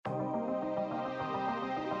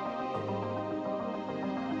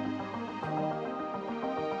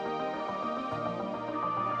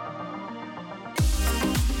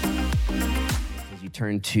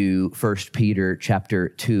turn to 1 Peter chapter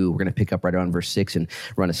 2. We're going to pick up right around verse 6 and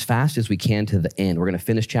run as fast as we can to the end. We're going to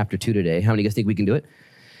finish chapter 2 today. How many of you guys think we can do it?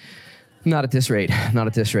 Not at this rate,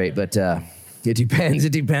 but it depends.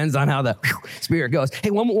 It depends on how the Spirit goes. Hey,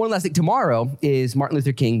 one last thing. Tomorrow is Martin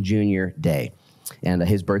Luther King Jr. Day. And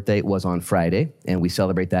his birthday was on Friday, and we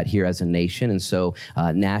celebrate that here as a nation. And so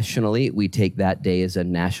nationally, we take that day as a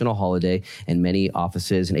national holiday, and many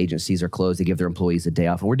offices and agencies are closed. They give their employees a day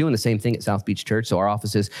off. And we're doing the same thing at South Beach Church, so our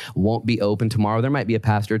offices won't be open tomorrow. There might be a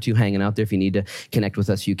pastor or two hanging out there. If you need to connect with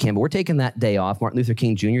us, you can. But we're taking that day off, Martin Luther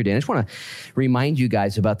King Jr. Day. And I just want to remind you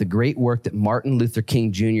guys about the great work that Martin Luther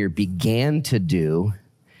King Jr. began to do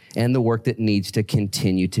and the work that needs to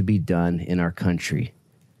continue to be done in our country.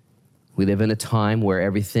 We live in a time where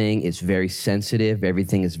everything is very sensitive,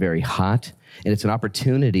 everything is very hot, and it's an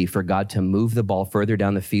opportunity for God to move the ball further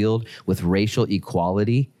down the field with racial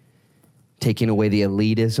equality, taking away the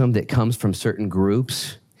elitism that comes from certain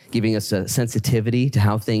groups, giving us a sensitivity to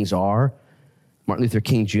how things are. Martin Luther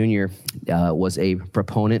King Jr. Was a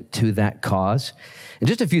proponent to that cause. And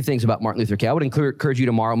just a few things about Martin Luther King. I would encourage you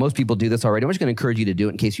tomorrow. Most people do this already. I'm just going to encourage you to do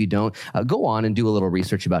it in case you don't. Go on and do a little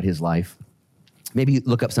research about his life. Maybe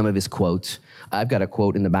look up some of his quotes. I've got a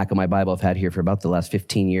quote in the back of my Bible I've had here for about the last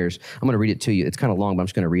 15 years. I'm going to read it to you. It's kind of long, but I'm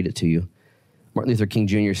just going to read it to you. Martin Luther King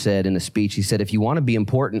Jr. said in a speech, he said, "If you want to be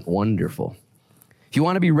important, wonderful. If you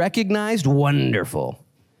want to be recognized, wonderful.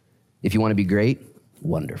 If you want to be great,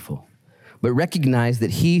 wonderful. But recognize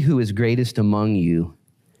that he who is greatest among you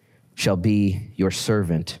shall be your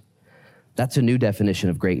servant." That's a new definition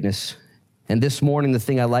of greatness. And this morning, the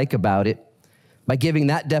thing I like about it, by giving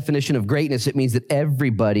that definition of greatness, it means that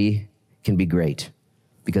everybody can be great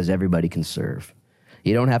because everybody can serve.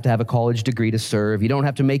 You don't have to have a college degree to serve. You don't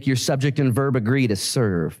have to make your subject and verb agree to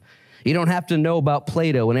serve. You don't have to know about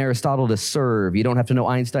Plato and Aristotle to serve. You don't have to know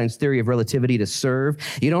Einstein's theory of relativity to serve.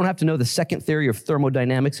 You don't have to know the second theory of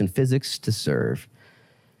thermodynamics and physics to serve.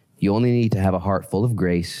 You only need to have a heart full of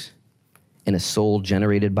grace and a soul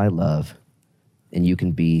generated by love, and you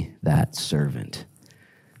can be that servant.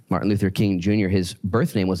 Martin Luther King Jr., his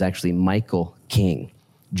birth name was actually Michael King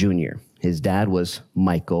Jr. His dad was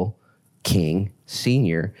Michael King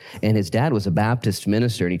Sr., and his dad was a Baptist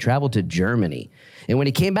minister, and he traveled to Germany. And when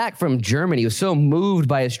he came back from Germany, he was so moved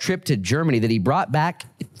by his trip to Germany that he brought back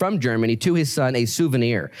from Germany to his son a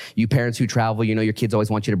souvenir. You parents who travel, you know your kids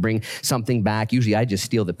always want you to bring something back. Usually I just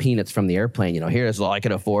steal the peanuts from the airplane. Here's all I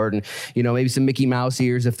can afford, and maybe some Mickey Mouse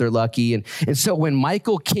ears if they're lucky. And so when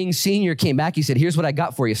Michael King Sr. came back, he said, "Here's what I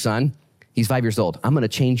got for you, son." He's 5 years old. "I'm going to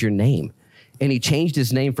change your name." And he changed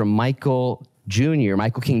his name from Michael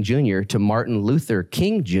King Jr. to Martin Luther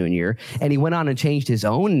King Jr., and he went on and changed his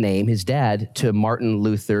own name, his dad, to Martin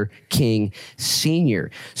Luther King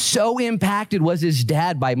Sr. So impacted was his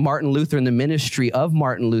dad by Martin Luther and the ministry of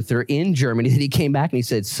Martin Luther in Germany that he came back and he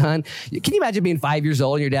said, "Son, can you imagine being 5 years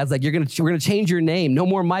old and your dad's like, we're gonna change your name. No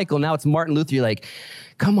more Michael, now it's Martin Luther." You're like,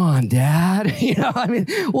 "Come on, Dad."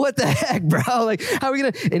 What the heck, bro? How are we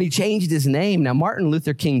gonna? And he changed his name. Now, Martin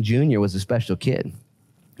Luther King Jr. was a special kid.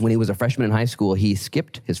 When he was a freshman in high school, he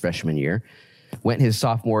skipped his freshman year, went his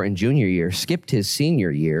sophomore and junior year, skipped his senior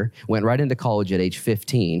year, went right into college at age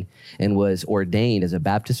 15, and was ordained as a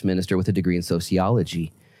Baptist minister with a degree in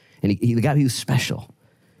sociology. And he was special.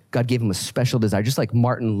 God gave him a special desire, just like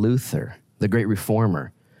Martin Luther, the great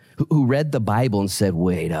reformer, who read the Bible and said,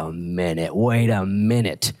 wait a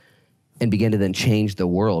minute, and began to then change the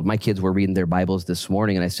world. My kids were reading their Bibles this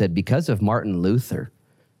morning, and I said, because of Martin Luther,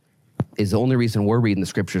 is the only reason we're reading the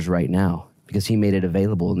scriptures right now, because he made it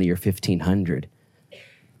available in the year 1500.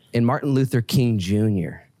 And Martin Luther King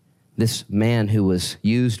Jr., this man who was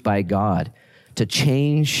used by God to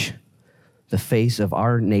change the face of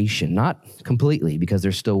our nation, not completely, because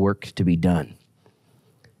there's still work to be done.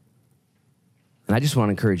 And I just want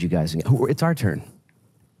to encourage you guys, it's our turn.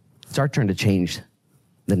 It's our turn to change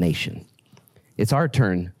the nation. It's our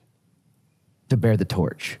turn to bear the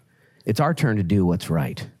torch. It's our turn to do what's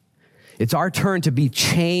right. It's our turn to be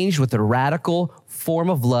changed with a radical form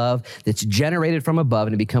of love that's generated from above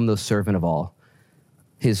and to become the servant of all.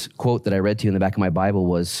 His quote that I read to you in the back of my Bible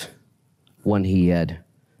was one he had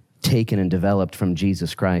taken and developed from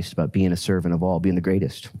Jesus Christ about being a servant of all, being the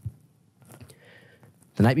greatest.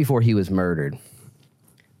 The night before he was murdered,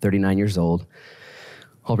 39 years old,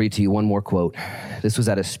 I'll read to you one more quote. This was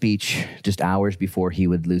at a speech just hours before he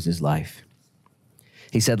would lose his life.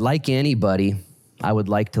 He said, "Like anybody, I would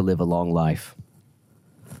like to live a long life.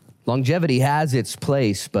 Longevity has its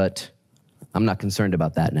place, but I'm not concerned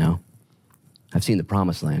about that now. I've seen the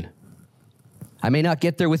promised land. I may not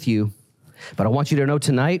get there with you, but I want you to know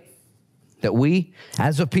tonight that we,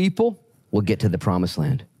 as a people, we'll get to the promised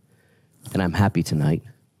land. And I'm happy tonight.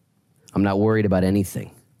 I'm not worried about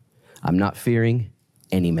anything. I'm not fearing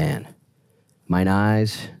any man. Mine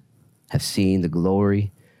eyes have seen the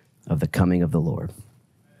glory of the coming of the Lord.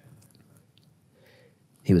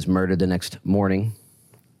 He was murdered the next morning,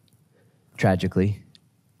 tragically.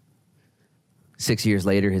 6 years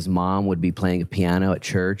later, his mom would be playing a piano at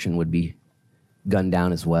church and would be gunned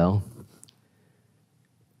down as well.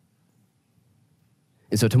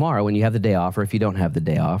 And so tomorrow, when you have the day off, or if you don't have the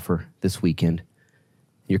day off, or this weekend,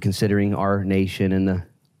 you're considering our nation and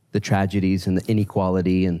the tragedies and the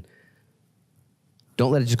inequality, and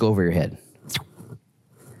don't let it just go over your head.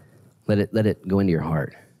 Let it go into your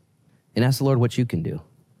heart. And ask the Lord what you can do.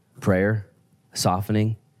 Prayer,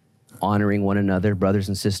 softening, honoring one another, brothers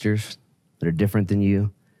and sisters that are different than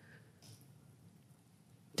you,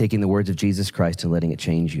 taking the words of Jesus Christ and letting it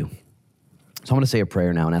change you. So I want to say a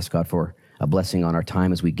prayer now and ask God for a blessing on our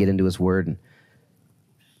time as we get into his word and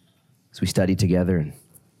as we study together. And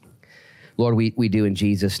Lord, we do in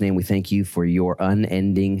Jesus' name, we thank you for your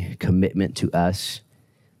unending commitment to us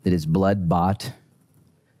that is blood-bought.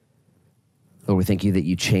 Lord, we thank you that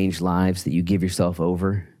you change lives, that you give yourself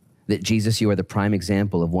over, that Jesus, you are the prime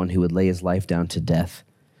example of one who would lay his life down to death.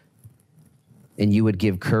 And you would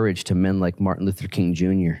give courage to men like Martin Luther King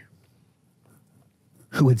Jr.,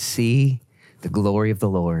 who would see the glory of the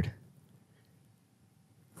Lord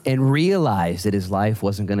and realize that his life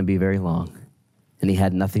wasn't going to be very long and he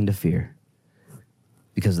had nothing to fear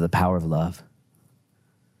because of the power of love.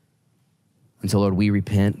 And so, Lord, we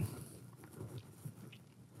repent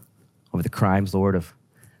over the crimes, Lord, of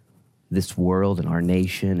this world and our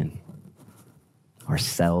nation and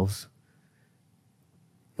ourselves.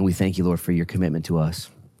 And we thank you, Lord, for your commitment to us.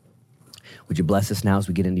 Would you bless us now as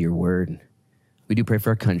we get into your word? We do pray for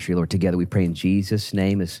our country, Lord. Together we pray in Jesus'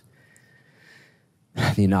 name as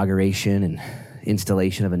the inauguration and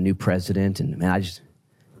installation of a new president. And man,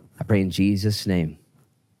 I pray in Jesus' name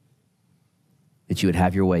that you would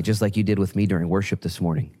have your way, just like you did with me during worship this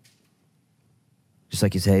morning. Just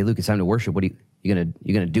like you say, hey, Luke, it's time to worship. What are you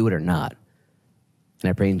gonna do it or not? And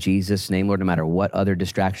I pray in Jesus' name, Lord, no matter what other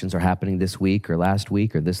distractions are happening this week or last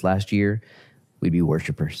week or this last year, we'd be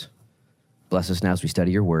worshipers. Bless us now as we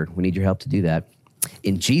study your word. We need your help to do that.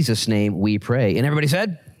 In Jesus' name we pray. And everybody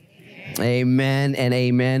said? Amen and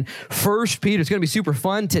amen. 1 Peter, it's going to be super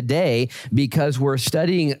fun today because we're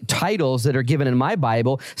studying titles that are given in my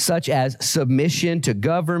Bible, such as submission to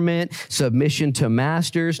government, submission to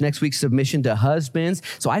masters, next week, submission to husbands.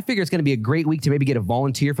 So I figure it's going to be a great week to maybe get a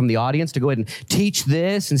volunteer from the audience to go ahead and teach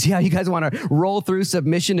this and see how you guys want to roll through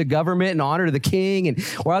submission to government and honor to the king.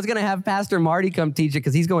 Or I was going to have Pastor Marty come teach it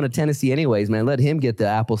because he's going to Tennessee anyways, man. Let him get the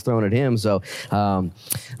apples thrown at him. So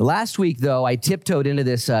last week, though, I tiptoed into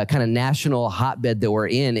this kind of national hotbed that we're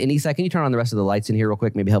in. And Isai, can you turn on the rest of the lights in here real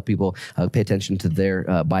quick? Maybe help people pay attention to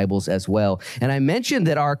their Bibles as well. And I mentioned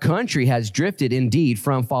that our country has drifted indeed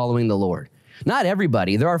from following the Lord. Not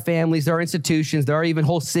everybody. There are families, there are institutions, there are even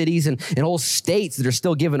whole cities and whole states that are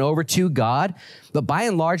still given over to God. But by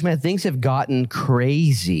and large, man, things have gotten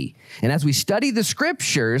crazy. And as we study the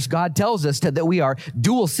scriptures, God tells us that we are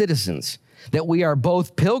dual citizens, that we are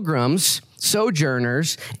both pilgrims,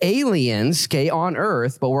 sojourners, aliens, on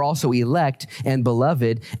earth, but we're also elect and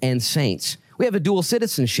beloved and saints. We have a dual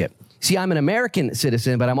citizenship. See, I'm an American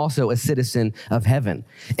citizen, but I'm also a citizen of heaven.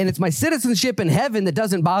 And it's my citizenship in heaven that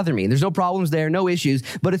doesn't bother me. There's no problems there, no issues,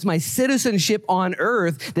 but it's my citizenship on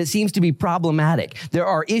earth that seems to be problematic. There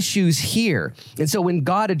are issues here. And so when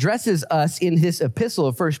God addresses us in his epistle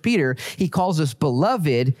of 1 Peter, he calls us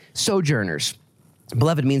beloved sojourners.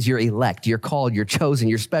 Beloved means you're elect, you're called, you're chosen,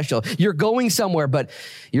 you're special. You're going somewhere, but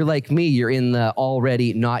you're like me, you're in the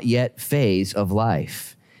already not yet phase of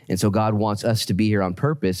life. And so God wants us to be here on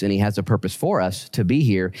purpose, and he has a purpose for us to be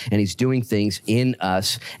here, and he's doing things in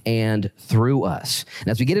us and through us. And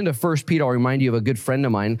as we get into 1 Peter, I'll remind you of a good friend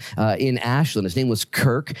of mine in Ashland. His name was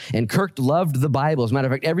Kirk, and Kirk loved the Bible. As a matter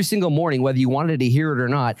of fact, every single morning, whether you wanted to hear it or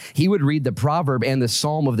not, he would read the proverb and the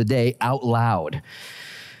psalm of the day out loud.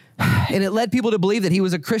 And it led people to believe that he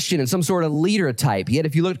was a Christian and some sort of leader type. Yet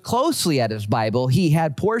if you looked closely at his Bible, he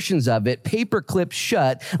had portions of it paper-clipped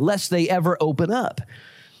shut lest they ever open up.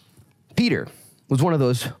 Peter was one of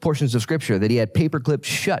those portions of scripture that he had paper-clipped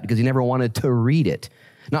shut because he never wanted to read it.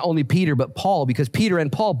 Not only Peter, but Paul, because Peter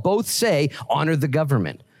and Paul both say, honor the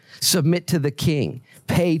government, submit to the king,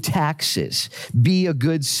 pay taxes, be a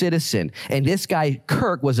good citizen. And this guy,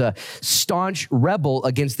 Kirk, was a staunch rebel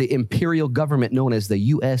against the imperial government known as the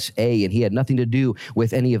USA, and he had nothing to do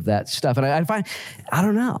with any of that stuff. And I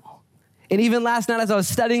don't know. And even last night as I was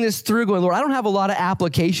studying this through, going, Lord, I don't have a lot of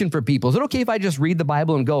application for people. Is it okay if I just read the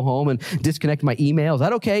Bible and go home and disconnect my email? Is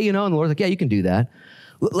that okay? And the Lord's like, yeah, you can do that.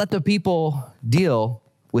 Let the people deal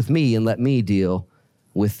with me and let me deal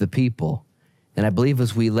with the people. And I believe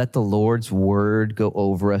as we let the Lord's word go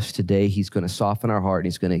over us today, he's going to soften our heart and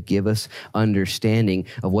he's going to give us understanding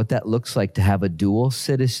of what that looks like to have a dual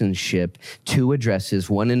citizenship, 2 addresses,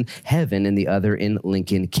 one in heaven and the other in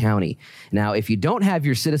Lincoln County. Now, if you don't have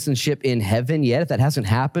your citizenship in heaven yet, if that hasn't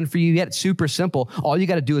happened for you yet, it's super simple. All you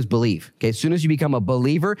got to do is believe. Okay, as soon as you become a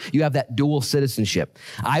believer, you have that dual citizenship.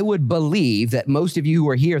 I would believe that most of you who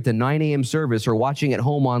are here at the 9 a.m. service or watching at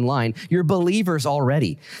home online, you're believers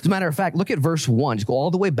already. As a matter of fact, look at verse 1, just go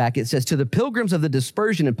all the way back. It says, to the pilgrims of the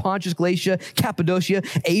dispersion in Pontus, Galatia, Cappadocia,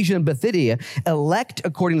 Asia, and Bithynia, elect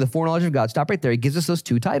according to the foreknowledge of God. Stop right there. He gives us those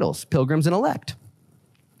 2 titles, pilgrims and elect.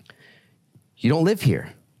 You don't live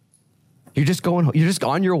here. You're just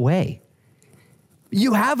on your way.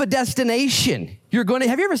 You have a destination.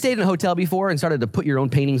 Have you ever stayed in a hotel before and started to put your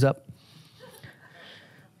own paintings up?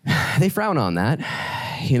 They frown on that.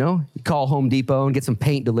 You call Home Depot and get some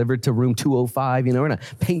paint delivered to room 205. We're going to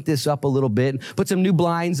paint this up a little bit, put some new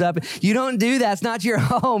blinds up. You don't do that. It's not your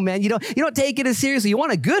home, man. You don't take it as seriously. You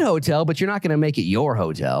want a good hotel, but you're not going to make it your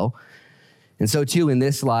hotel. And so too in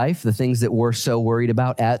this life, the things that we're so worried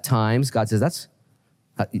about at times, God says, that's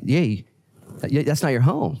not your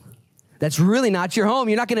home. That's really not your home.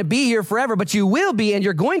 You're not going to be here forever, but you will be, and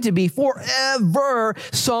you're going to be forever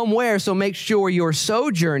somewhere. So make sure your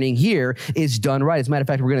sojourning here is done right. As a matter of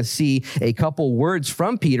fact, we're going to see a couple words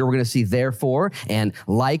from Peter. We're going to see therefore and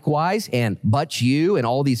likewise and but you and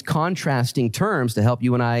all these contrasting terms to help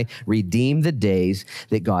you and I redeem the days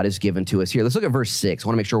that God has given to us here. Let's look at verse 6. I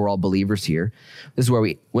want to make sure we're all believers here. This is where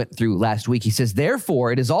we went through last week. He says,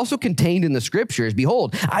 therefore, it is also contained in the scriptures,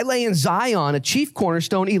 behold, I lay in Zion a chief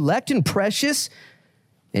cornerstone, elect and precious,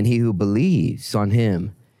 and he who believes on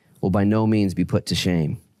him will by no means be put to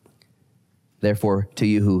shame. Therefore, to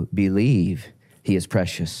you who believe, he is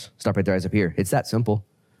precious. Stop right there, eyes up here. It's that simple.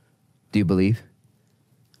 Do you believe?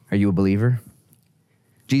 Are you a believer?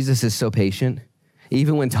 Jesus is so patient.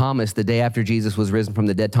 Even when Thomas, the day after Jesus was risen from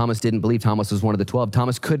the dead, Thomas didn't believe. Thomas was one of the 12.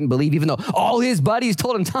 Thomas couldn't believe, even though all his buddies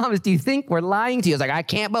told him, Thomas, do you think we're lying to you? He was like, I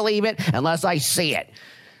can't believe it unless I see it.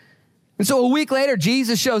 And so a week later,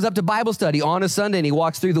 Jesus shows up to Bible study on a Sunday, and he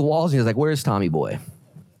walks through the walls, and he's like, where's Tommy boy?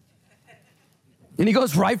 And he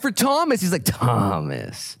goes right for Thomas. He's like,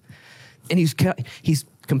 Thomas. And he's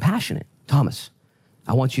compassionate. Thomas,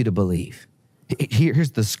 I want you to believe.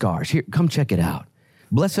 Here's the scars. Here, come check it out.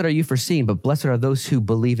 Blessed are you for seeing, but blessed are those who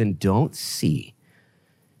believe and don't see.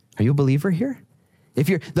 Are you a believer here? If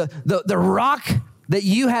you're the rock that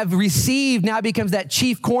you have received now becomes that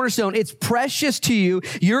chief cornerstone. It's precious to you.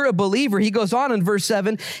 You're a believer. He goes on in verse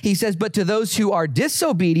 7. He says, but to those who are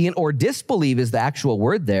disobedient or disbelieve is the actual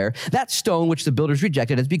word there. That stone which the builders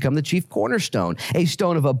rejected has become the chief cornerstone, a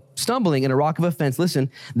stone of a stumbling and a rock of offense. Listen,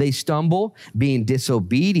 they stumble being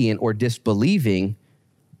disobedient or disbelieving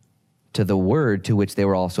to the word to which they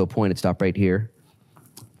were also appointed. Stop right here.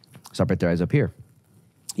 Stop right there, eyes up here.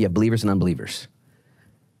 You have believers and unbelievers.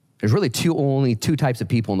 There's really only two types of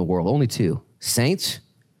people in the world, only 2, saints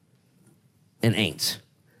and ain'ts.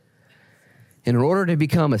 And in order to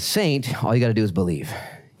become a saint, all you got to do is believe.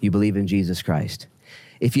 You believe in Jesus Christ.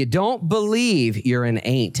 If you don't believe, you're an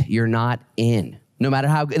ain't. You're not in. No matter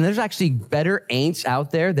how, and there's actually better ain'ts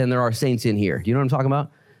out there than there are saints in here. Do you know what I'm talking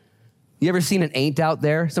about? You ever seen an ain't out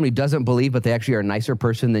there? Somebody doesn't believe, but they actually are a nicer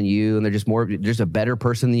person than you, and they're just a better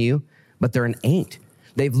person than you, but they're an ain't.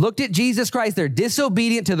 They've looked at Jesus Christ. They're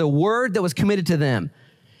disobedient to the word that was committed to them.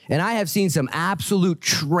 And I have seen some absolute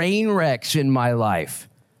train wrecks in my life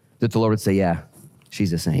that the Lord would say, yeah,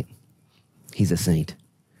 she's a saint. He's a saint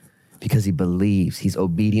because he believes. He's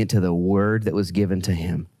obedient to the word that was given to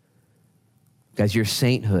him. Guys, your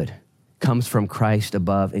sainthood comes from Christ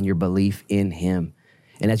above and your belief in him.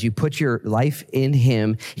 And as you put your life in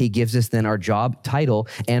him, he gives us then our job title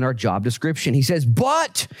and our job description. He says,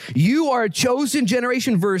 but you are a chosen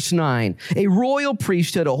generation, verse 9, a royal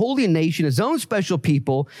priesthood, a holy nation, his own special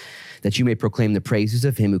people, that you may proclaim the praises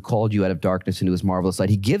of him who called you out of darkness into his marvelous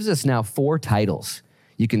light. He gives us now 4 titles.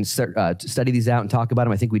 You can study these out and talk about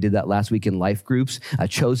them. I think we did that last week in life groups, a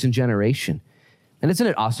chosen generation. And isn't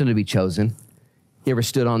it awesome to be chosen? You ever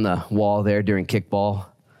stood on the wall there during kickball,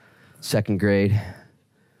 2nd grade?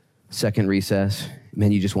 Second recess,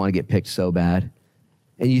 man, you just want to get picked so bad.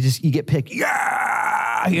 And you get picked,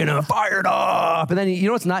 fired up. And then,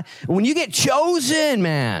 it's not. When you get chosen,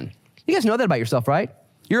 man, you guys know that about yourself, right?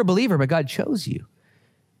 You're a believer, but God chose you.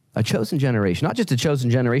 A chosen generation, not just a chosen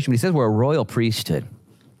generation, but he says we're a royal priesthood.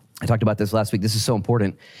 I talked about this last week. This is so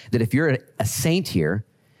important that if you're a saint here,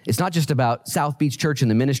 it's not just about South Beach Church and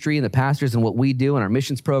the ministry and the pastors and what we do and our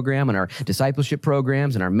missions program and our discipleship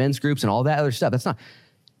programs and our men's groups and all that other stuff. That's not.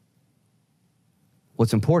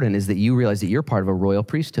 What's important is that you realize that you're part of a royal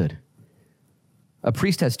priesthood. A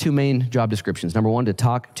priest has two main job descriptions. Number one, to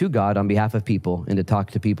talk to God on behalf of people, and to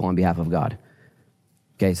talk to people on behalf of God.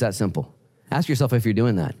 Okay, it's that simple. Ask yourself if you're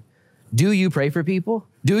doing that. Do you pray for people?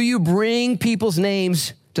 Do you bring people's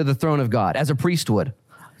names to the throne of God as a priest would?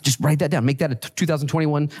 Just write that down. Make that a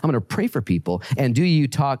 2021. I'm going to pray for people. And do you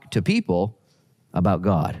talk to people about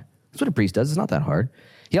God? That's what a priest does. It's not that hard.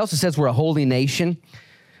 He also says we're a holy nation,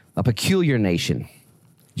 a peculiar nation.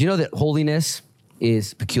 Do you know that holiness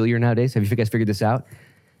is peculiar nowadays? Have you guys figured this out?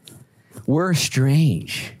 We're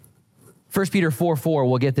strange. 1 Peter 4:4,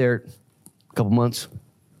 we'll get there in a couple months.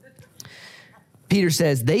 Peter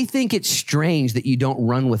says, they think it's strange that you don't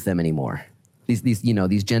run with them anymore. These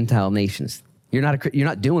Gentile nations. You're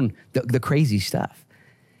not doing the crazy stuff.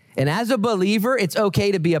 And as a believer, it's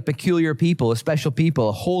okay to be a peculiar people, a special people,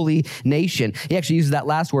 a holy nation. He actually uses that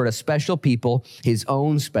last word, a special people, his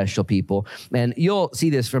own special people. And you'll see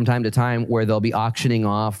this from time to time where they'll be auctioning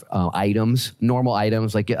off items, normal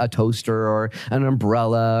items like a toaster or an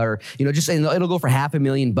umbrella, or, just and it'll go for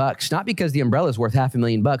 $500,000, not because the umbrella is worth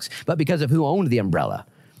 $500,000, but because of who owned the umbrella.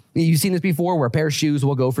 You've seen this before where a pair of shoes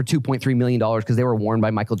will go for $2.3 million because they were worn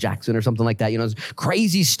by Michael Jackson or something like that. It's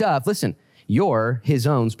crazy stuff. Listen, you're his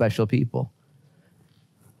own special people.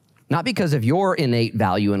 Not because of your innate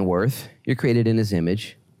value and worth. You're created in his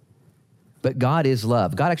image. But God is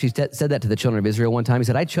love. God actually said that to the children of Israel one time. He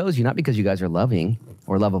said, I chose you not because you guys are loving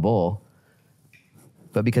or lovable,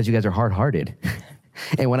 but because you guys are hard-hearted.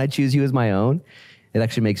 And when I choose you as my own, it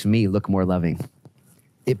actually makes me look more loving.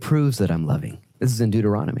 It proves that I'm loving. This is in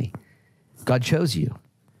Deuteronomy. God chose you.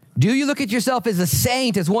 Do you look at yourself as a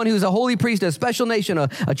saint, as one who's a holy priest, a special nation,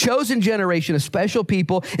 a chosen generation, a special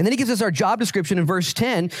people? And then he gives us our job description in verse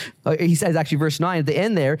 10. He says, actually, verse 9 at the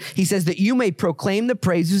end there, he says that you may proclaim the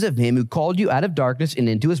praises of him who called you out of darkness and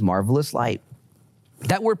into his marvelous light.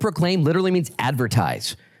 That word proclaim literally means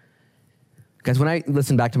advertise. Guys, when I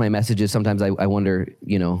listen back to my messages, sometimes I wonder,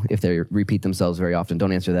 if they repeat themselves very often.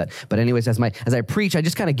 Don't answer that. But anyways, as I preach, I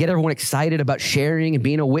just kind of get everyone excited about sharing and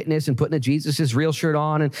being a witness and putting a Jesus' real shirt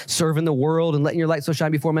on and serving the world and letting your light so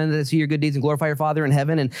shine before men that they see your good deeds and glorify your Father in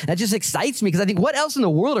heaven. And that just excites me because I think, what else in the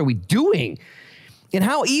world are we doing? And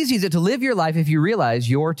how easy is it to live your life if you realize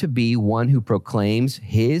you're to be one who proclaims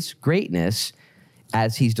his greatness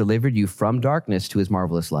as he's delivered you from darkness to his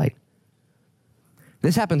marvelous light?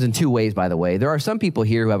 This happens in two ways, by the way. There are some people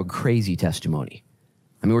here who have a crazy testimony.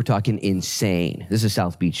 I mean, we're talking insane. This is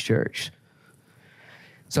South Beach Church.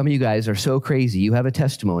 Some of you guys are so crazy. You have a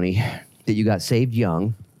testimony that you got saved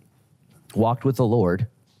young, walked with the Lord,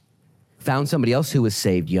 found somebody else who was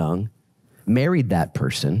saved young, married that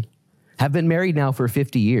person, have been married now for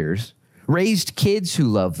 50 years, raised kids who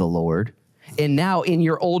love the Lord, and now in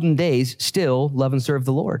your olden days still love and serve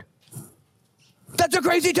the Lord. That's a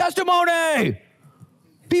crazy testimony.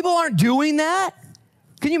 People aren't doing that.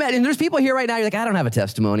 Can you imagine? There's people here right now, you're like, I don't have a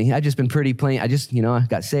testimony. I've just been pretty plain. I just, I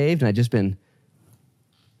got saved and I just been,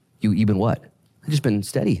 you've been what? I've just been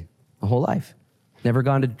steady my whole life. Never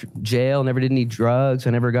gone to jail, never did any drugs,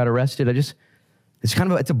 I never got arrested.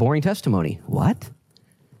 it's a boring testimony. What?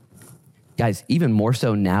 Guys, even more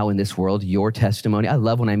so now in this world, your testimony, I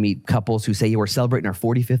love when I meet couples who say, we're celebrating our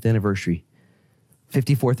 45th anniversary,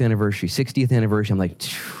 54th anniversary, 60th anniversary. I'm like,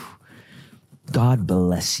 phew. God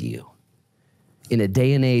bless you. In a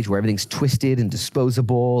day and age where everything's twisted and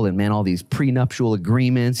disposable and, man, all these prenuptial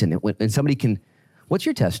agreements and somebody can, what's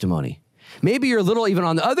your testimony? Maybe you're a little even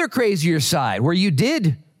on the other crazier side where you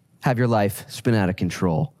did have your life spin out of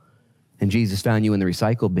control and Jesus found you in the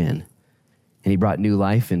recycle bin and he brought new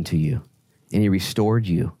life into you and he restored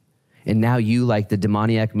you. And now you, like the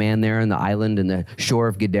demoniac man there on the island and the shore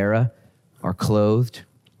of Gadara, are clothed,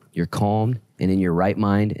 you're calmed, and in your right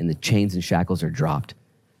mind, and the chains and shackles are dropped.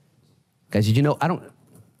 Guys, did you know,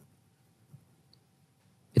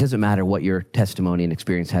 it doesn't matter what your testimony and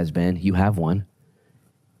experience has been, you have one.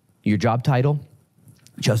 Your job title,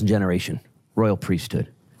 chosen generation, royal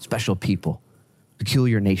priesthood, special people,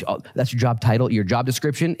 peculiar nation. That's your job title. Your job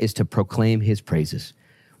description is to proclaim his praises,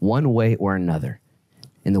 one way or another,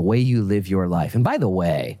 in the way you live your life. And by the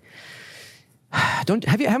way, how many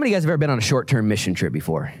of you guys have ever been on a short-term mission trip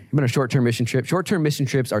before? You've been on a short-term mission trip? Short-term mission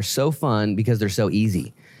trips are so fun because they're so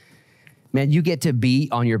easy. Man, you get to be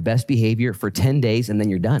on your best behavior for 10 days and then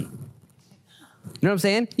you're done. You know what I'm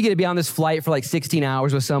saying? You get to be on this flight for like 16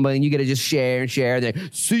 hours with somebody and you get to just share and share. They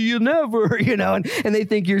see you never, and they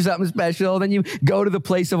think you're something special. Then you go to the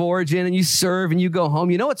place of origin and you serve and you go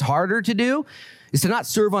home. You know what's harder to do is to not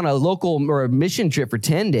serve on a local or a mission trip for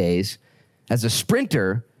 10 days as a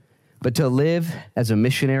sprinter, but to live as a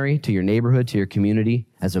missionary to your neighborhood, to your community,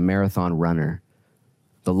 as a marathon runner,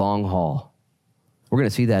 the long haul. We're going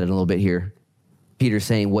to see that in a little bit here. Peter's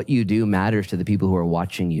saying what you do matters to the people who are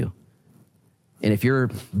watching you. And if you're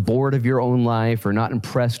bored of your own life or not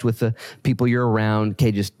impressed with the people you're around,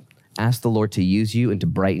 okay, just ask the Lord to use you and to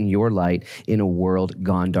brighten your light in a world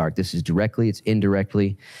gone dark. This is directly, it's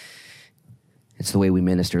indirectly. It's the way we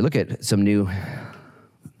minister. Look at some new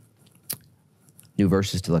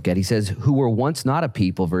verses to look at. He says, who were once not a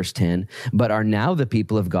people, verse 10, but are now the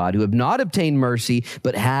people of God, who have not obtained mercy,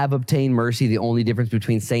 but have obtained mercy. The only difference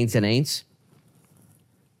between saints and ain'ts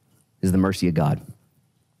is the mercy of God.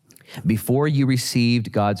 Before you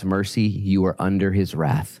received God's mercy, you were under his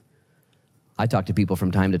wrath. I talk to people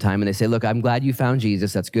from time to time and they say, look, I'm glad you found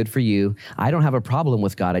Jesus. That's good for you. I don't have a problem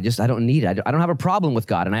with God. I don't need it. I don't have a problem with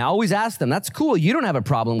God. And I always ask them, that's cool. You don't have a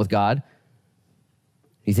problem with God.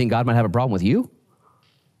 You think God might have a problem with you?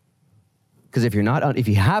 Because if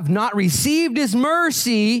you have not received his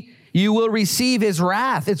mercy, you will receive his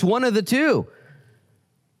wrath. It's one of the two.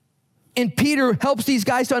 And Peter helps these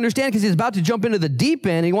guys to understand because he's about to jump into the deep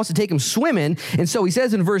end and he wants to take them swimming. And so he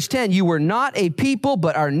says in verse 10, you were not a people,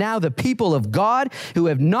 but are now the people of God, who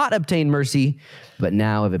have not obtained mercy, but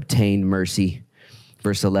now have obtained mercy.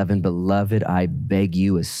 Verse 11, beloved, I beg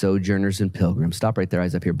you as sojourners and pilgrims. Stop right there,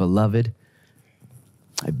 eyes up here. Beloved,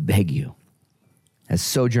 I beg you as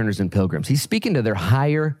sojourners and pilgrims. He's speaking to their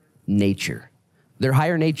higher nature. Their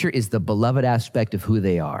higher nature is the beloved aspect of who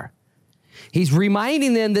they are. He's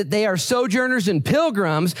reminding them that they are sojourners and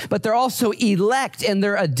pilgrims, but they're also elect and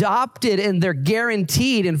they're adopted and they're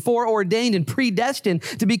guaranteed and foreordained and predestined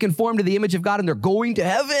to be conformed to the image of God, and they're going to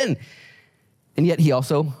heaven. And yet he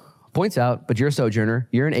also points out, but you're a sojourner,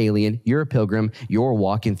 you're an alien, you're a pilgrim, you're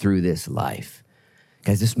walking through this life.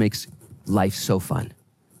 Guys, this makes life so fun,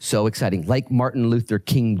 so exciting. Like Martin Luther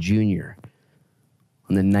King Jr.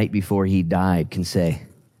 on the night before he died can say,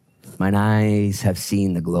 mine eyes have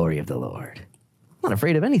seen the glory of the Lord. I'm not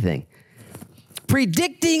afraid of anything.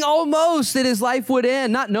 Predicting almost that his life would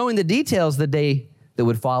end, not knowing the details the day that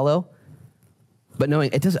would follow, but knowing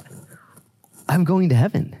I'm going to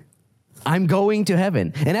heaven. I'm going to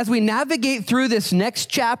heaven. And as we navigate through this next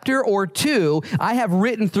chapter or two, I have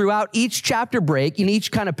written throughout each chapter break, in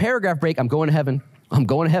each kind of paragraph break, I'm going to heaven. I'm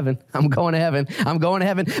going to heaven. I'm going to heaven. I'm going to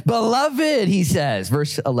heaven. Beloved, he says,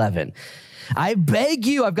 verse 11. I beg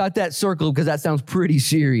you, I've got that circled because that sounds pretty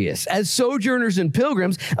serious. As sojourners and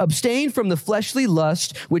pilgrims, abstain from the fleshly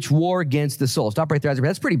lust which war against the soul. Stop right there.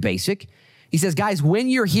 That's pretty basic. He says, guys, when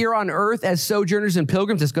you're here on earth as sojourners and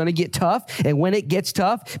pilgrims, it's going to get tough. And when it gets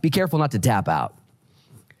tough, be careful not to tap out.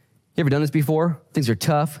 You ever done this before? Things are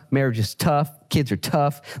tough. Marriage is tough. Kids are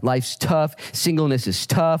tough. Life's tough. Singleness is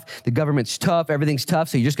tough. The government's tough. Everything's tough.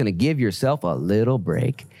 So you're just going to give yourself a little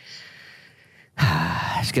break.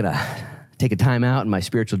 Just going to take a time out in my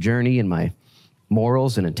spiritual journey and my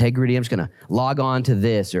morals and integrity. I'm just going to log on to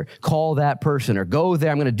this or call that person or go there.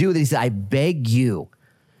 I'm going to do this. I beg you,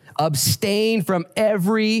 abstain from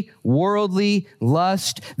every worldly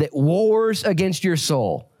lust that wars against your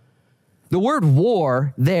soul. The word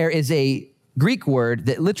war there is a Greek word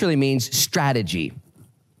that literally means strategy.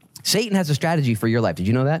 Satan has a strategy for your life. Did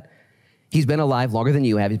you know that? He's been alive longer than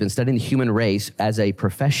you have. He's been studying the human race as a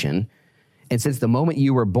profession. And since the moment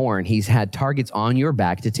you were born, he's had targets on your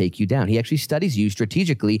back to take you down. He actually studies you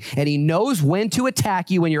strategically, and he knows when to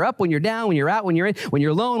attack you, when you're up, when you're down, when you're out, when you're in, when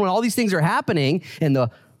you're alone, when all these things are happening, and the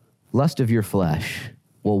lust of your flesh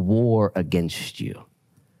will war against you.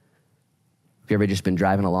 Have you ever just been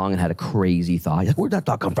driving along and had a crazy thought? You're like, where'd that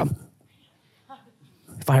thought come from?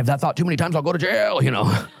 If I have that thought too many times, I'll go to jail,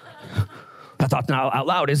 That thought's not out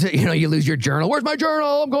loud, is it? You lose your journal. Where's my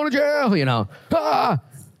journal? I'm going to jail,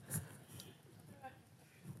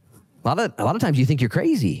 A lot of times you think you're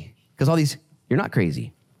crazy because you're not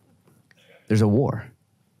crazy. There's a war.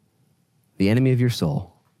 The enemy of your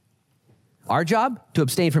soul. Our job, to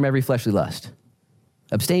abstain from every fleshly lust.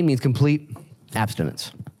 Abstain means complete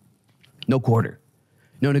abstinence. No quarter.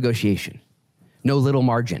 No negotiation. No little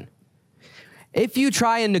margin. If you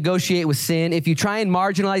try and negotiate with sin, if you try and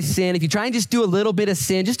marginalize sin, if you try and just do a little bit of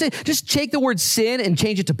sin, just take the word sin and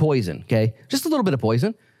change it to poison, okay? Just a little bit of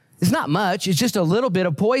poison. It's not much. It's just a little bit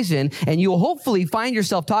of poison. And you will hopefully find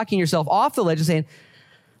yourself talking yourself off the ledge and saying,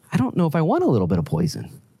 I don't know if I want a little bit of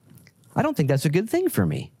poison. I don't think that's a good thing for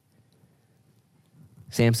me.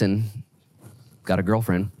 Samson got a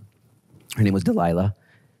girlfriend. Her name was Delilah.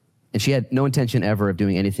 And she had no intention ever of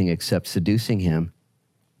doing anything except seducing him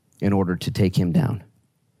in order to take him down.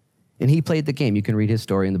 And he played the game. You can read his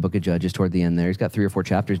story in the book of Judges toward the end there. He's got 3 or 4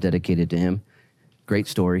 chapters dedicated to him. Great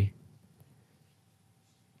story.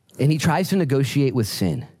 And he tries to negotiate with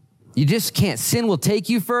sin. You just can't. Sin will take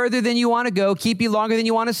you further than you want to go, keep you longer than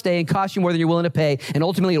you want to stay, and cost you more than you're willing to pay. And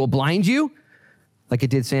ultimately, it will blind you like it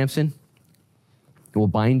did Samson. It will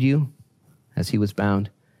bind you as he was bound.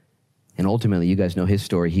 And ultimately, you guys know his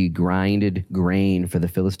story. He grinded grain for the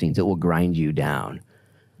Philistines. It will grind you down.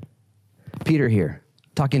 Peter here,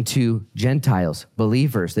 talking to Gentiles,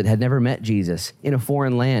 believers that had never met Jesus in a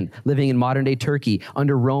foreign land, living in modern-day Turkey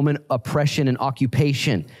under Roman oppression and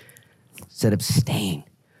occupation, said abstain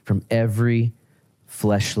from every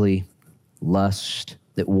fleshly lust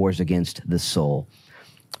that wars against the soul.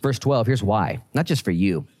 Verse 12, here's why. Not just for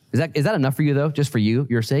you. Is that enough for you, though? Just for you,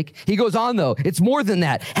 your sake? He goes on, though. It's more than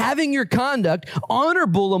that. Having your conduct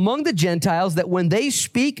honorable among the Gentiles, that when they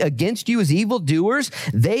speak against you as evildoers,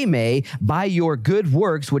 they may, by your good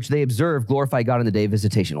works, which they observe, glorify God in the day of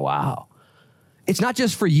visitation. Wow. It's not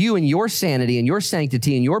just for you and your sanity and your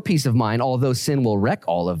sanctity and your peace of mind, although sin will wreck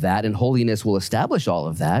all of that and holiness will establish all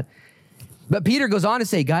of that. But Peter goes on to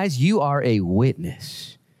say, guys, you are a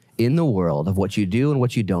witness in the world of what you do and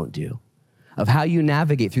what you don't do, of how you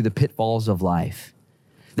navigate through the pitfalls of life.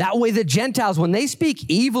 That way the Gentiles, when they speak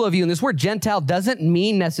evil of you, and this word Gentile doesn't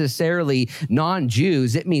mean necessarily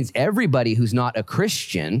non-Jews, it means everybody who's not a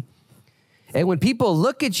Christian. And when people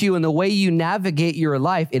look at you and the way you navigate your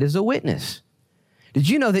life, it is a witness. Did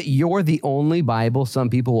you know that you're the only Bible some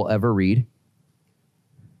people will ever read?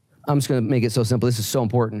 I'm just going to make it so simple. This is so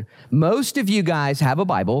important. Most of you guys have a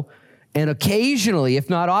Bible, and occasionally, if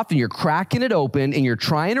not often, you're cracking it open and you're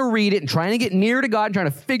trying to read it and trying to get near to God and trying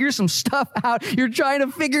to figure some stuff out. You guys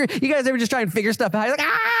ever just trying to figure stuff out? You're like,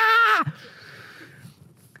 ah!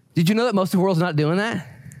 Did you know that most of the world's not doing that?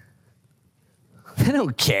 They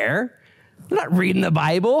don't care. They're not reading the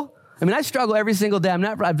Bible. I mean, I struggle every single day.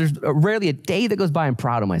 There's rarely a day that goes by I'm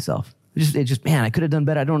proud of myself. It's just, man, I could have done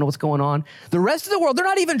better. I don't know what's going on. The rest of the world, they're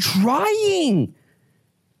not even trying.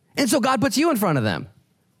 And so God puts you in front of them.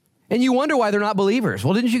 And you wonder why they're not believers.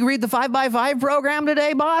 Well, didn't you read the 5x5 program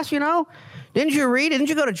today, boss, you know? Didn't you read it? Didn't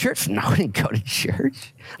you go to church? No, I didn't go to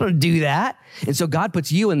church. I don't do that. And so God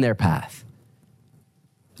puts you in their path.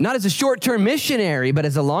 Not as a short-term missionary, but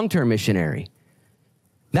as a long-term missionary.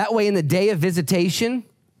 That way, in the day of visitation,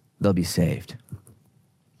 they'll be saved.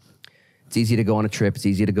 It's easy to go on a trip. It's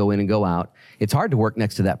easy to go in and go out. It's hard to work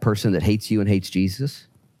next to that person that hates you and hates Jesus.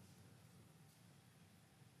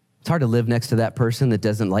 It's hard to live next to that person that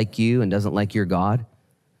doesn't like you and doesn't like your God.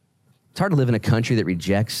 It's hard to live in a country that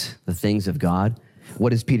rejects the things of God.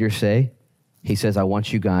 What does Peter say? He says, I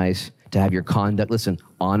want you guys to have your conduct, listen,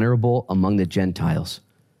 honorable among the Gentiles.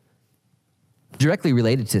 Directly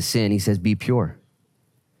related to sin, he says, be pure,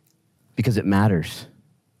 because it matters.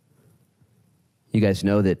 You guys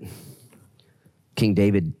know that King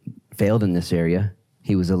David failed in this area.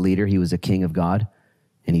 He was a leader. He was a king of God,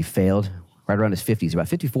 and he failed right around his 50s, about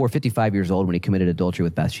 54, 55 years old when he committed adultery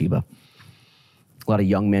with Bathsheba. A lot of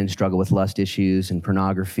young men struggle with lust issues and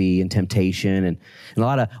pornography and temptation, and a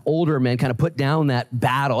lot of older men kind of put down that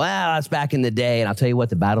battle. That's back in the day, and I'll tell you what,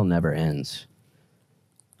 the battle never ends.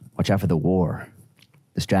 Watch out for the war,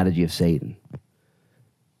 the strategy of Satan.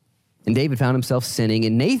 And David found himself sinning,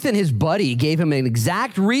 and Nathan, his buddy, gave him an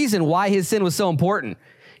exact reason why his sin was so important.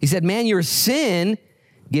 He said, man, your sin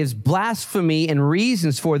gives blasphemy and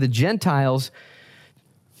reasons for the Gentiles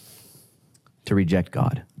to reject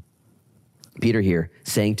God. Peter here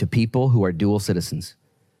saying to people who are dual citizens,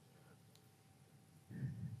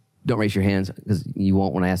 don't raise your hands because you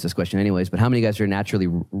won't when I ask this question anyways, but how many of you guys are naturally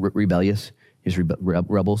rebellious? Just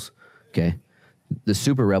rebels? Okay. The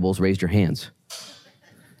super rebels raised your hands.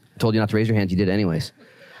 I told you not to raise your hands. You did it anyways.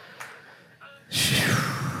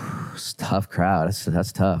 It's a tough crowd.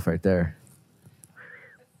 That's tough right there.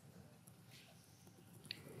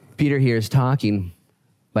 Peter here is talking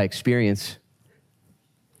by experience.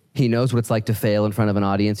 He knows what it's like to fail in front of an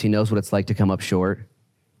audience. He knows what it's like to come up short.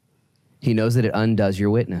 He knows that it undoes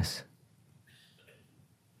your witness.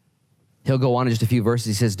 He'll go on in just a few verses.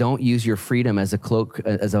 He says, don't use your freedom as a cloak,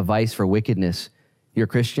 as a vice for wickedness. You're a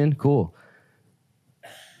Christian? Cool.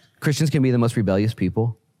 Christians can be the most rebellious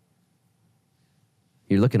people.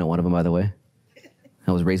 You're looking at one of them, by the way.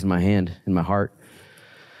 I was raising my hand in my heart.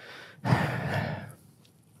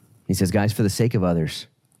 He says, guys, for the sake of others,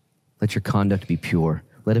 let your conduct be pure.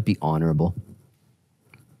 Let it be honorable.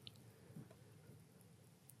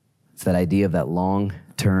 It's that idea of that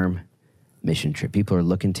long-term mission trip. People are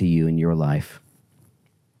looking to you in your life.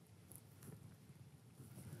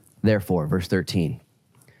 Therefore, verse 13.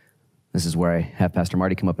 This is where I have Pastor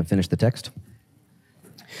Marty come up and finish the text.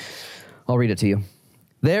 I'll read it to you.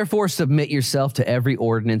 Therefore, submit yourself to every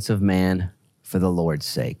ordinance of man for the Lord's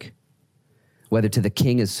sake, whether to the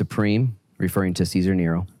king as supreme, referring to Caesar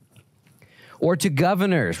Nero, or to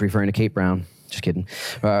governors, referring to Kate Brown, just kidding,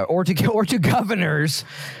 or to governors,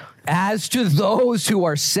 as to those who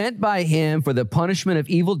are sent by him for the punishment of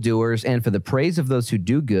evildoers and for the praise of those who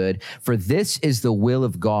do good. For this is the will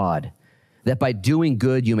of God, that by doing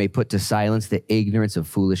good you may put to silence the ignorance of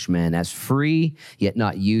foolish men, as free, yet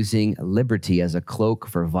not using liberty as a cloak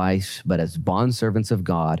for vice, but as bondservants of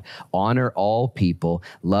God. Honor all people,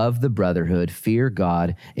 love the brotherhood, fear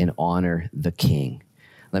God, and honor the king.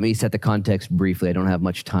 Let me set the context briefly. I don't have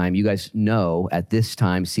much time. You guys know at this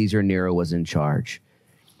time Caesar Nero was in charge,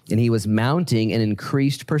 and he was mounting an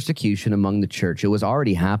increased persecution among the church. It was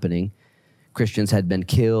already happening. Christians had been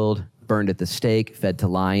killed, burned at the stake, fed to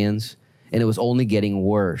lions, and it was only getting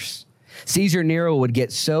worse. Caesar Nero would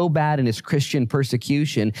get so bad in his Christian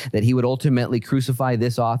persecution that he would ultimately crucify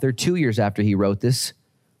this author 2 years after he wrote this,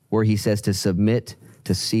 where he says to submit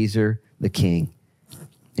to Caesar the king.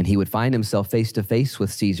 And he would find himself face to face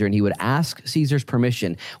with Caesar, and he would ask Caesar's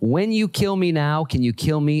permission. When you kill me now, can you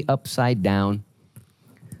kill me upside down?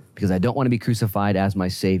 Because I don't want to be crucified as my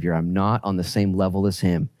Savior. I'm not on the same level as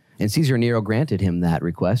him. And Caesar Nero granted him that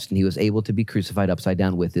request, and he was able to be crucified upside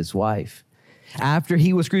down with his wife. After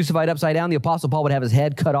he was crucified upside down, the Apostle Paul would have his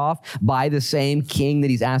head cut off by the same king that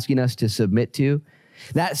he's asking us to submit to.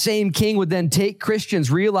 That same king would then take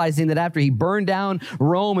Christians, realizing that after he burned down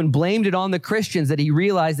Rome and blamed it on the Christians, that he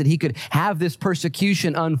realized that he could have this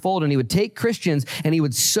persecution unfold. And he would take Christians and he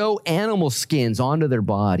would sew animal skins onto their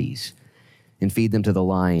bodies and feed them to the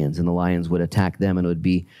lions, and the lions would attack them, and it would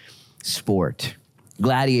be sport.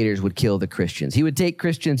 Gladiators would kill the Christians. He would take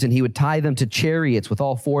Christians and he would tie them to chariots with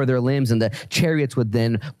all four of their limbs, and the chariots would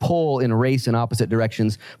then pull and race in opposite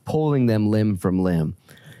directions, pulling them limb from limb.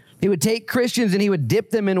 He would take Christians and he would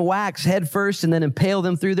dip them in wax head first and then impale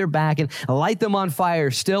them through their back and light them on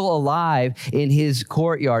fire, still alive in his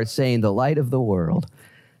courtyard, saying, the light of the world.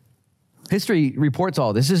 History reports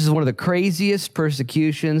all this. This is one of the craziest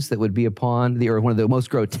persecutions that would be upon the earth, one of the most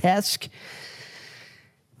grotesque.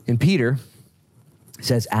 And Peter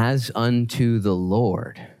says, as unto the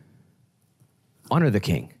Lord, honor the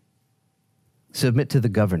king, submit to the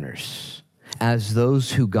governors, as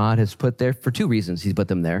those who God has put there for two reasons. He's put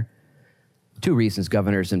them there. Two reasons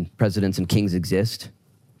governors and presidents and kings exist: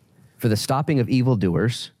 for the stopping of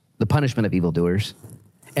evildoers, the punishment of evildoers,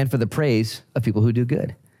 and for the praise of people who do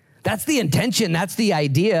good. That's the intention. That's the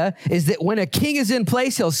idea, is that when a king is in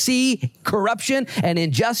place, he'll see corruption and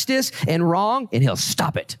injustice and wrong, and he'll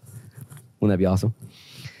stop it. Wouldn't that be awesome?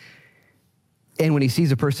 And when he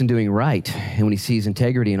sees a person doing right, and when he sees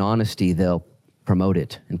integrity and honesty, they'll promote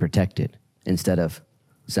it and protect it instead of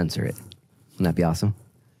censor it. Wouldn't that be awesome?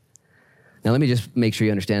 Now, let me just make sure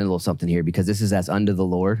you understand a little something here, because this is as unto the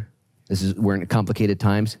Lord. We're in complicated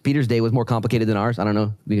times. Peter's day was more complicated than ours. I don't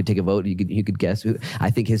know. We could take a vote. You could guess. I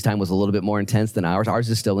think his time was a little bit more intense than ours. Ours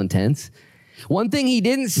is still intense. One thing he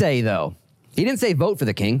didn't say, though, he didn't say vote for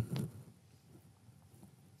the king.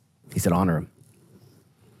 He said honor him.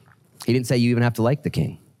 He didn't say you even have to like the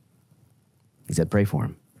king. He said pray for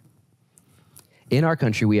him. In our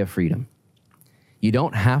country, we have freedom. You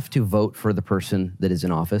don't have to vote for the person that is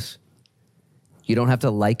in office. You don't have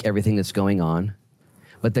to like everything that's going on.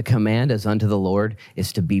 But the command as unto the Lord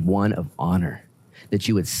is to be one of honor, that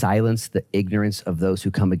you would silence the ignorance of those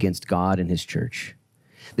who come against God and his church,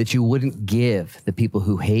 that you wouldn't give the people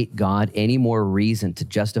who hate God any more reason to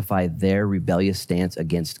justify their rebellious stance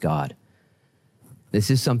against God.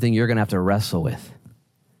 This is something you're going to have to wrestle with,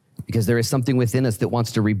 because there is something within us that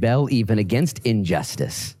wants to rebel even against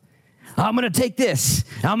injustice. I'm going to take this.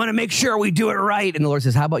 I'm going to make sure we do it right. And the Lord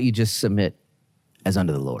says, how about you just submit as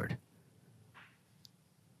unto the Lord?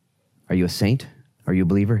 Are you a saint? Are you a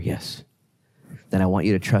believer? Yes. Then I want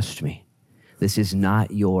you to trust me. This is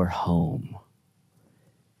not your home.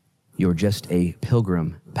 You're just a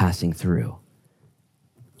pilgrim passing through.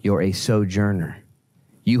 You're a sojourner.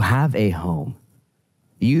 You have a home.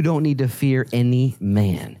 You don't need to fear any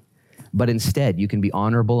man, but instead you can be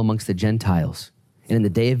honorable amongst the Gentiles. And in the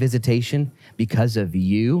day of visitation, because of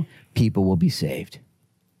you, people will be saved.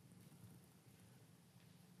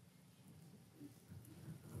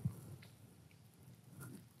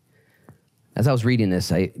 As I was reading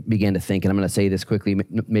this, I began to think, and I'm going to say this quickly,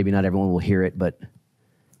 maybe not everyone will hear it, but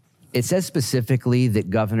it says specifically that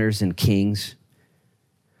governors and kings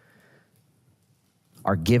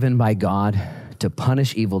are given by God to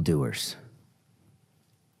punish evildoers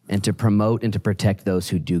and to promote and to protect those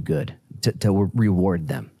who do good, to reward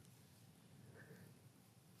them.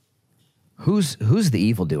 Who's the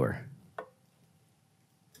evildoer?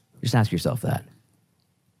 Just ask yourself that.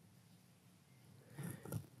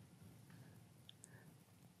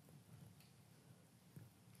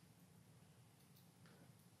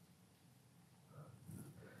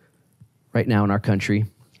 Right now in our country,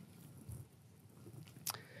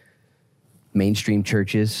 mainstream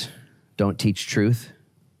churches don't teach truth.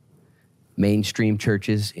 Mainstream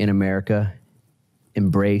churches in America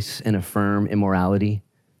embrace and affirm immorality,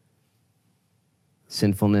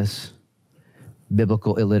 sinfulness,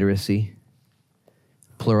 biblical illiteracy,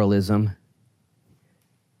 pluralism,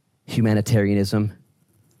 humanitarianism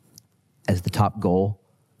as the top goal.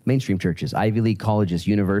 Mainstream churches, Ivy League colleges,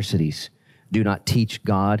 universities do not teach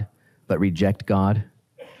God, but reject God,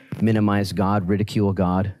 minimize God, ridicule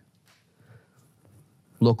God.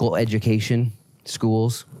 Local education,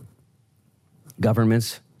 schools,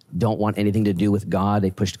 governments don't want anything to do with God.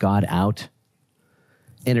 They pushed God out.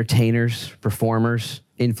 Entertainers, performers,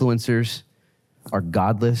 influencers are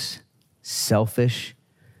godless, selfish,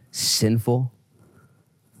 sinful.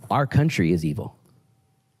 Our country is evil.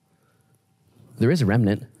 There is a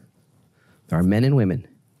remnant. There are men and women.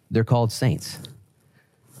 They're called saints.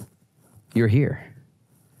 You're here,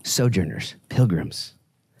 sojourners, pilgrims,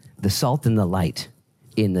 the salt and the light,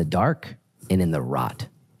 in the dark and in the rot.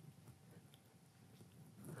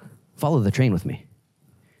 Follow the train with me.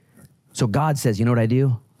 So God says, you know what I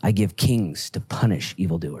do? I give kings to punish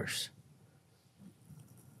evildoers.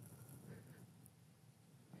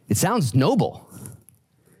 It sounds noble.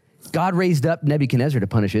 God raised up Nebuchadnezzar to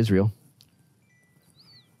punish Israel.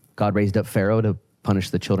 God raised up Pharaoh to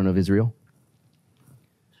punish the children of Israel.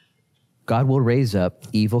 God will raise up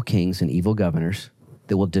evil kings and evil governors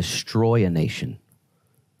that will destroy a nation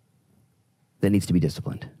that needs to be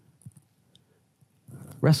disciplined.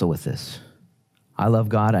 Wrestle with this. I love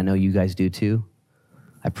God. I know you guys do too.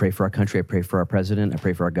 I pray for our country. I pray for our president. I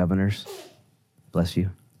pray for our governors. Bless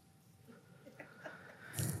you.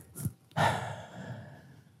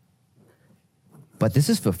 But this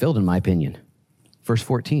is fulfilled in my opinion. Verse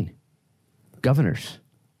 14, governors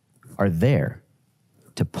are there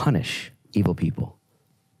to punish evil people.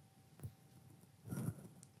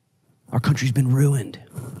 Our country's been ruined.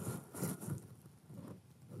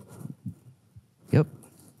 Yep.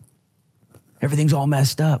 Everything's all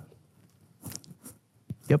messed up.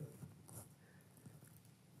 Yep.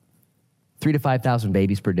 3,000 to 5,000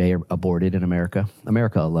 babies per day are aborted in America.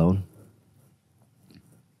 America alone.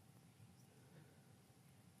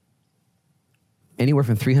 Anywhere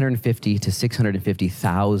from 350 to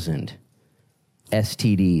 650,000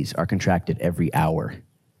 STDs are contracted every hour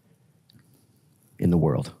in the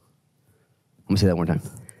world. I'm going to say that one time.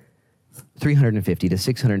 350 to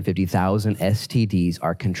 650,000 STDs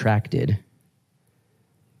are contracted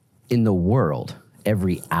in the world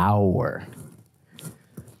every hour.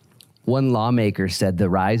 One lawmaker said the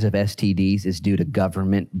rise of STDs is due to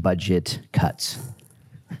government budget cuts.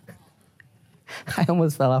 I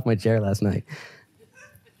almost fell off my chair last night.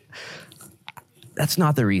 That's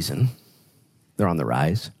not the reason they're on the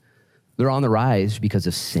rise. They're on the rise because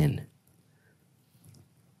of sin,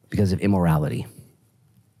 because of immorality.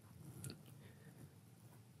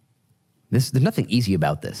 There's nothing easy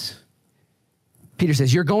about this. Peter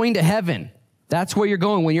says, you're going to heaven. That's where you're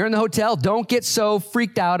going. When you're in the hotel, don't get so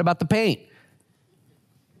freaked out about the paint.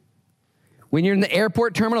 When you're in the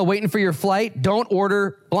airport terminal waiting for your flight, don't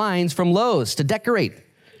order blinds from Lowe's to decorate.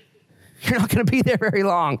 You're not going to be there very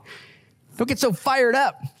long. Don't get so fired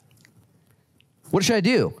up. What should I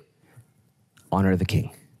do? Honor the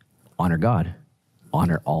king. Honor God.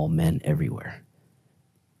 Honor all men everywhere.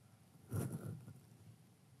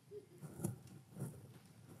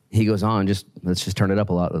 He goes on, let's just turn it up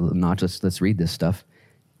a notch. Let's read this stuff.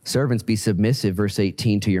 Servants, be submissive, verse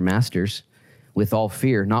 18, to your masters with all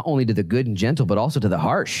fear, not only to the good and gentle, but also to the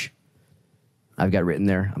harsh. I've got written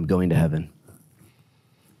there, I'm going to heaven.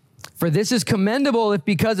 For this is commendable if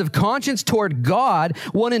because of conscience toward God,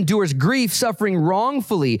 one endures grief, suffering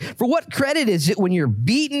wrongfully. For what credit is it when you're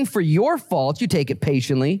beaten for your faults, you take it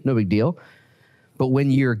patiently, no big deal. But when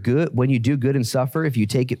you do good and suffer, if you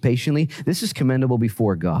take it patiently, this is commendable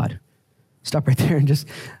before God. Stop right there and do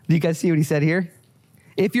you guys see what he said here?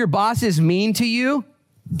 If your boss is mean to you,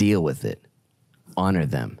 deal with it. Honor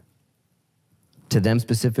them. To them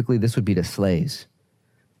specifically, this would be to slaves.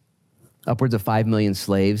 Upwards of 5 million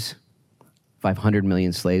slaves, 500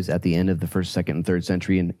 million slaves at the end of the first, second, and third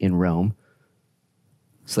century in Rome.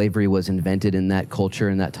 Slavery was invented in that culture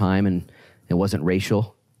in that time, and it wasn't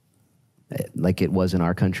racial like it was in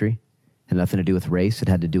our country. It had nothing to do with race. It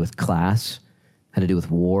had to do with class, had to do with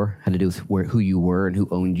war, had to do with who you were and who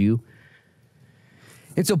owned you.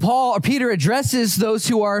 And so Peter addresses those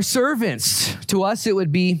who are servants. To us, it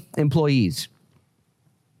would be employees,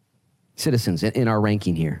 citizens in our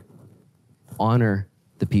ranking here. Honor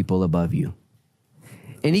the people above you.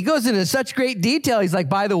 And he goes into such great detail. He's like,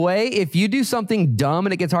 by the way, if you do something dumb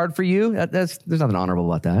and it gets hard for you, there's nothing honorable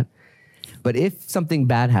about that. But if something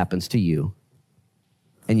bad happens to you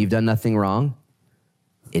and you've done nothing wrong,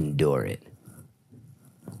 endure it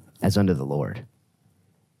as unto the Lord.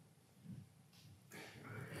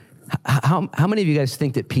 How many of you guys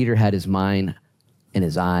think that Peter had his mind and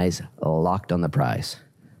his eyes locked on the prize?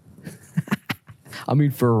 I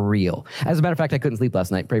mean, for real. As a matter of fact, I couldn't sleep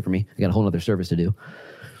last night. Pray for me. I got a whole other service to do.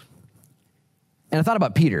 And I thought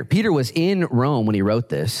about Peter. Peter was in Rome when he wrote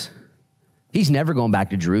this. He's never going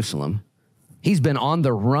back to Jerusalem. He's been on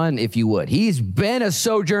the run, if you would. He's been a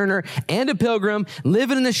sojourner and a pilgrim,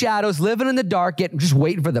 living in the shadows, living in the dark, just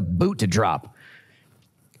waiting for the boot to drop.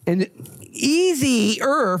 And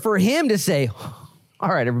easier for him to say, all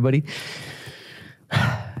right, everybody,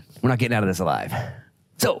 we're not getting out of this alive.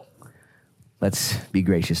 So let's be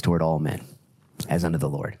gracious toward all men as unto the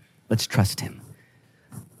Lord. Let's trust him,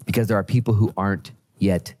 because there are people who aren't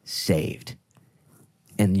yet saved.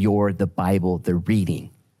 And you're the Bible they're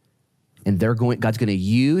reading. And God's going to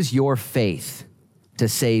use your faith to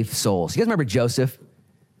save souls. You guys remember Joseph?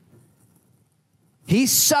 He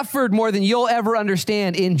suffered more than you'll ever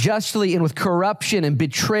understand, unjustly and with corruption and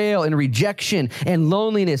betrayal and rejection and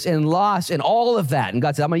loneliness and loss and all of that. And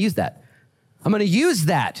God said, I'm going to use that. I'm going to use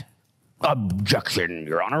that. Objection,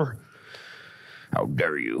 Your Honor. How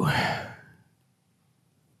dare you?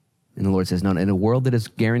 And the Lord says, no, in a world that is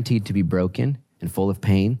guaranteed to be broken and full of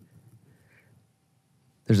pain,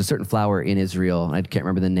 there's a certain flower in Israel. I can't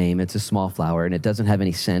remember the name. It's a small flower, and it doesn't have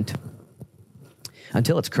any scent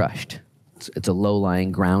until it's crushed. It's a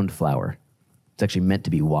low-lying ground flower. It's actually meant to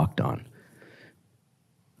be walked on.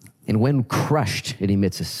 And when crushed, it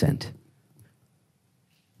emits a scent.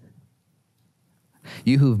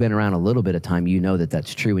 You who've been around a little bit of time, you know that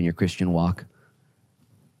that's true in your Christian walk.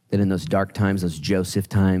 That in those dark times, those Joseph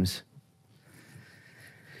times,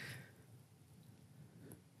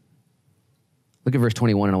 look at verse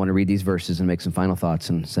 21, and I want to read these verses and make some final thoughts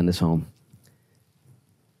and send us home.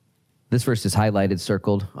 This verse is highlighted,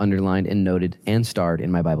 circled, underlined, and noted, and starred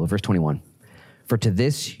in my Bible. Verse 21. For to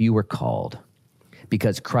this you were called,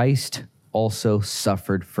 because Christ also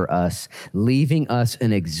suffered for us, leaving us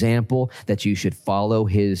an example that you should follow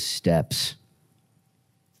his steps.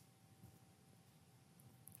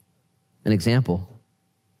 An example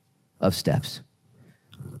of steps.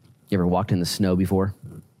 You ever walked in the snow before?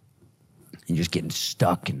 And you're just getting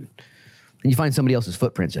stuck, and you find somebody else's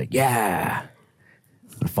footprints, like, yeah,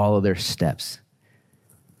 and follow their steps.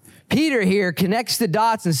 Peter here connects the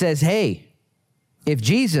dots and says, hey, if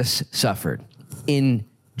Jesus suffered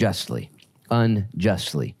unjustly,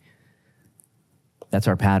 that's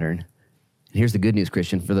our pattern. And here's the good news,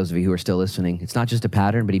 Christian, for those of you who are still listening. It's not just a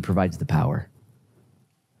pattern, but he provides the power.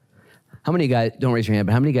 How many guys, don't raise your hand,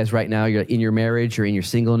 but how many guys right now, you're in your marriage or in your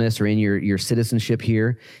singleness or in your citizenship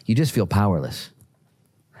here, you just feel powerless?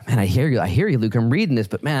 Man, I hear you, Luke. I'm reading this,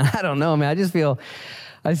 but man, I don't know, man.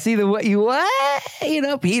 I see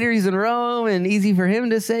Peter, he's in Rome, and easy for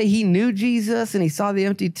him to say he knew Jesus and he saw the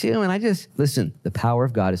empty tomb. And listen, the power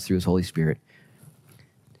of God is through his Holy Spirit.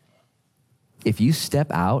 If you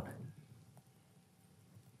step out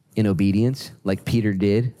in obedience, like Peter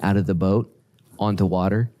did out of the boat onto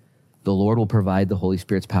water, the Lord will provide the Holy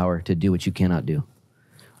Spirit's power to do what you cannot do.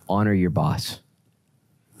 Honor your boss.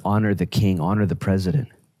 Honor the king. Honor the president.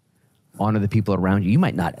 Honor the people around you. You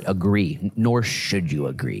might not agree, nor should you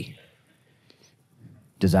agree.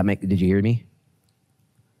 Did you hear me?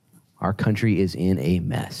 Our country is in a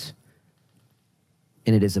mess.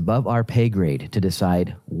 And it is above our pay grade to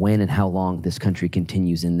decide when and how long this country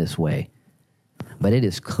continues in this way. But it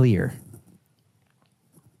is clear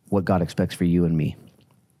what God expects for you and me.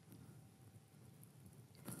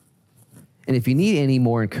 And if you need any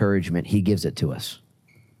more encouragement, he gives it to us.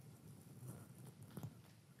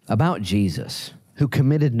 About Jesus, who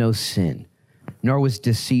committed no sin, nor was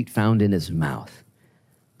deceit found in his mouth,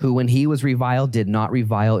 who when he was reviled did not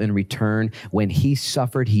revile in return, when he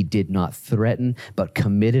suffered he did not threaten, but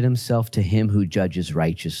committed himself to him who judges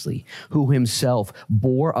righteously, who himself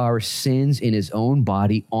bore our sins in his own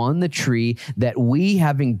body on the tree, that we,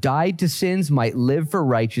 having died to sins, might live for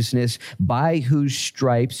righteousness, by whose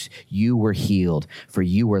stripes you were healed. For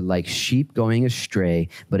you were like sheep going astray,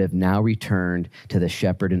 but have now returned to the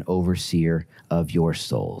shepherd and overseer of your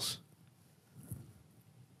souls.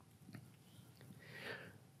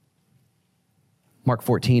 Mark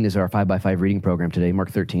 14 is our 5x5 reading program today.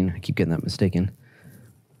 Mark 13, I keep getting that mistaken.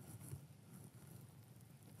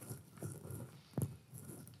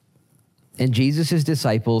 And Jesus'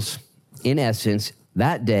 disciples, in essence,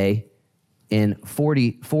 that day, and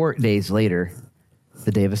 44 days later,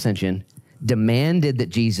 the day of ascension, demanded that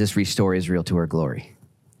Jesus restore Israel to her glory.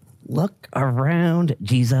 Look around,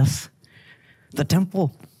 Jesus. The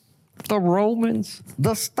temple, the Romans,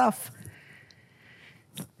 the stuff.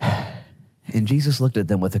 And Jesus looked at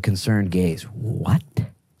them with a concerned gaze. What?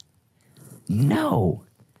 No.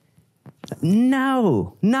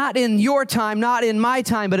 No, not in your time, not in my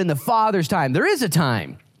time, but in the Father's time. There is a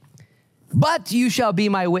time. But you shall be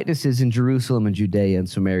my witnesses in Jerusalem and Judea and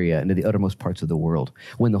Samaria and to the uttermost parts of the world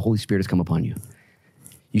when the Holy Spirit has come upon you.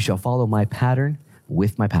 You shall follow my pattern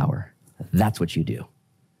with my power. That's what you do.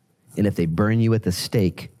 And if they burn you at the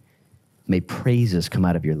stake, may praises come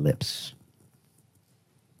out of your lips.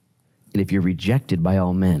 And if you're rejected by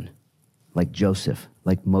all men, like Joseph,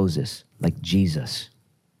 like Moses, like Jesus,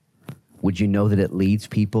 would you know that it leads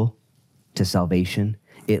people to salvation?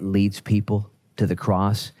 It leads people to the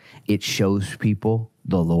cross. It shows people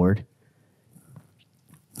the Lord.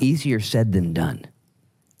 Easier said than done.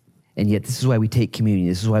 And yet this is why we take communion.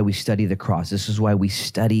 This is why we study the cross. This is why we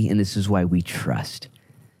study, and this is why we trust.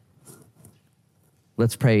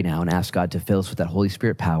 Let's pray now and ask God to fill us with that Holy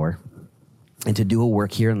Spirit power and to do a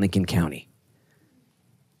work here in Lincoln County.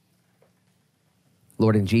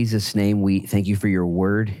 Lord, in Jesus' name, we thank you for your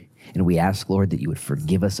word. And we ask, Lord, that you would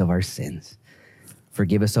forgive us of our sins.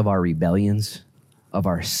 Forgive us of our rebellions, of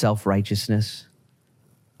our self-righteousness,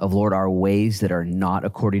 of, Lord, our ways that are not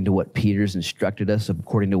according to what Peter's instructed us,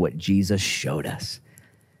 according to what Jesus showed us.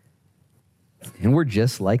 And we're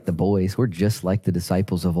just like the boys. We're just like the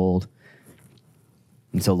disciples of old.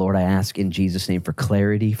 And so, Lord, I ask in Jesus' name for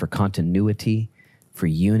clarity, for continuity, for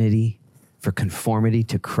unity, for conformity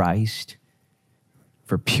to Christ,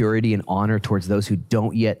 for purity and honor towards those who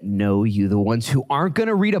don't yet know you, the ones who aren't going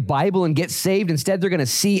to read a Bible and get saved. Instead, they're going to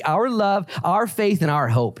see our love, our faith, and our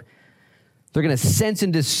hope. They're going to sense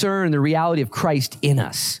and discern the reality of Christ in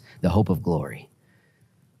us, the hope of glory.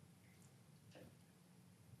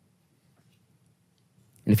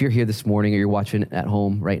 And if you're here this morning or you're watching at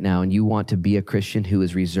home right now and you want to be a Christian who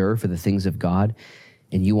is reserved for the things of God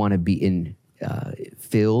and you want to be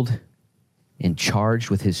filled and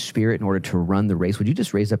charged with his Spirit in order to run the race, would you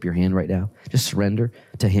just raise up your hand right now? Just surrender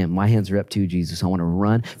to him. My hands are up too, Jesus. I want to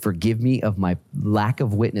run. Forgive me of my lack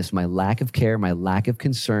of witness, my lack of care, my lack of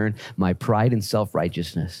concern, my pride and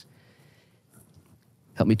self-righteousness.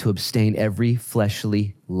 Help me to abstain every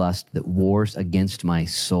fleshly lust that wars against my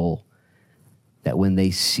soul, that when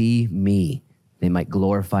they see me, they might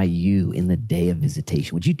glorify you in the day of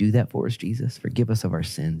visitation. Would you do that for us, Jesus? Forgive us of our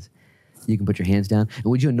sins. You can put your hands down. And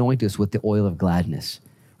would you anoint us with the oil of gladness?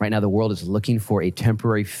 Right now, the world is looking for a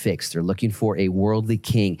temporary fix. They're looking for a worldly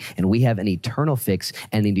king. And we have an eternal fix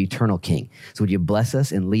and an eternal king. So would you bless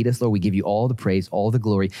us and lead us, Lord? We give you all the praise, all the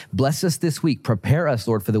glory. Bless us this week. Prepare us,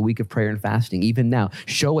 Lord, for the week of prayer and fasting. Even now,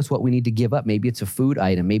 show us what we need to give up. Maybe it's a food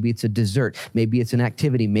item. Maybe it's a dessert. Maybe it's an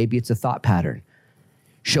activity. Maybe it's a thought pattern.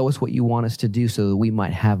 Show us what you want us to do so that we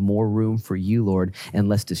might have more room for you, Lord, and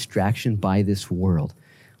less distraction by this world.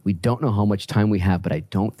 We don't know how much time we have, but I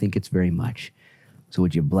don't think it's very much. So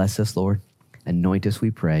would you bless us, Lord? Anoint us, we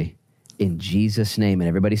pray. In Jesus' name. And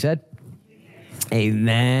everybody said,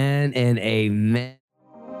 amen and amen.